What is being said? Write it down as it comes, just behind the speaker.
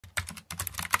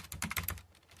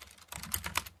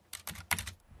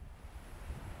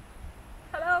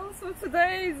So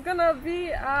today is gonna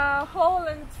be a haul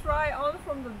and try on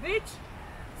from the beach.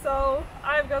 So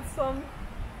I've got some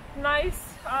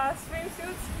nice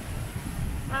swimsuits,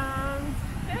 and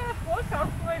yeah,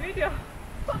 welcome to my video.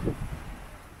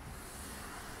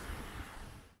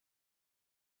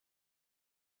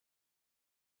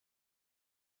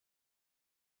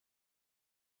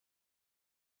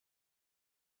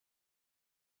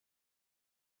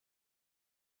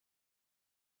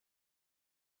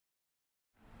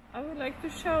 I would like to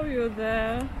show you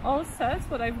the all sets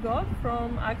what I've got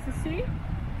from AXESEA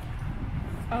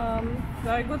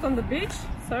that I got on the beach,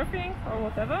 surfing or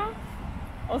whatever.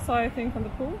 Also I think on the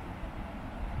pool.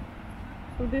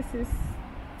 So this is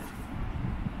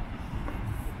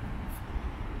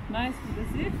nice with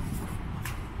the zip.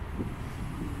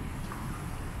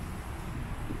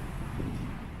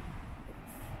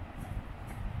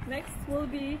 Next will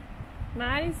be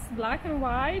nice black and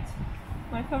white,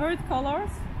 my favorite colors.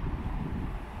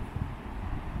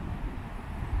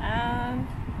 And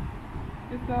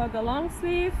we've got the long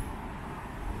sleeve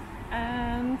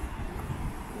and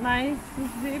nice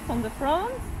zip on the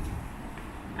front,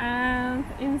 and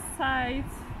inside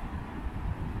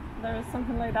there is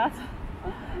something like that.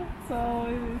 So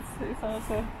it's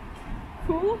also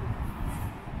cool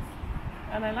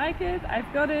and I like it.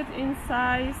 I've got it in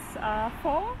size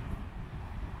 4.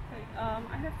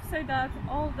 I have to say that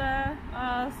all the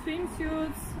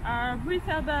swimsuits are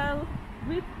breathable,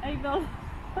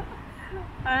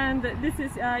 and this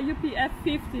is UPF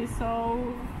 50,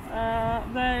 so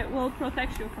they will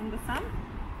protect you from the sun.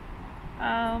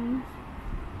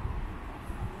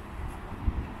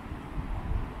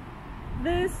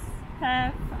 This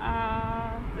have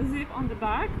a zip on the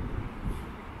back,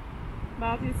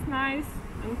 but it's nice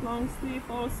and long sleeve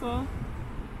also,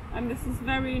 and this is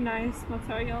very nice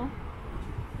material.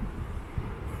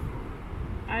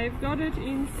 I've got it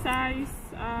in size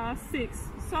 6.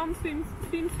 Some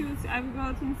swimsuits I've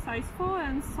got in size 4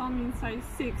 and some in size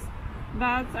 6,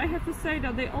 but I have to say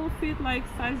that they all fit like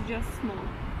size just small.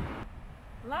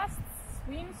 Last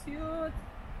swimsuit,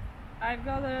 I've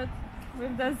got it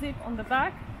with the zip on the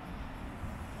back,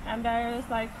 and there is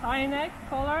like high neck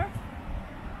collar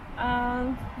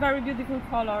and very beautiful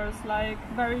colors, like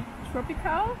very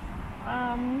tropical.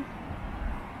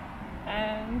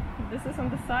 And this is on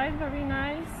the side, very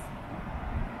nice.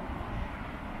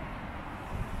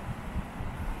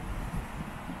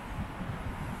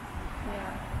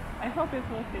 Yeah, I hope it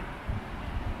will fit.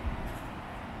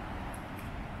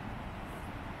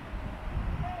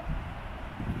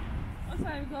 Also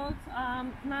I've got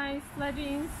nice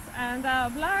leggings and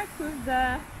black with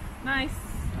the nice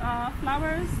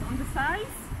flowers on the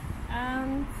sides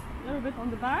and a little bit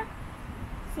on the back.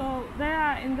 So they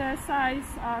are in the size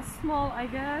small, I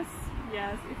guess.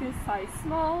 Yes, it is size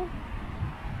small.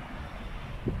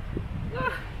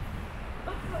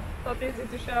 Not easy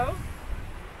to show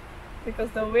because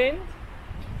the wind.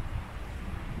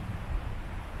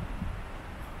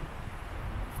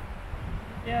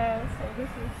 Yeah, so this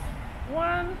is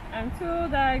 1 and 2,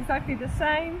 they're exactly the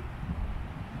same.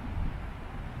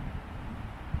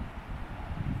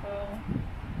 So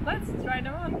let's try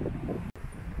them on.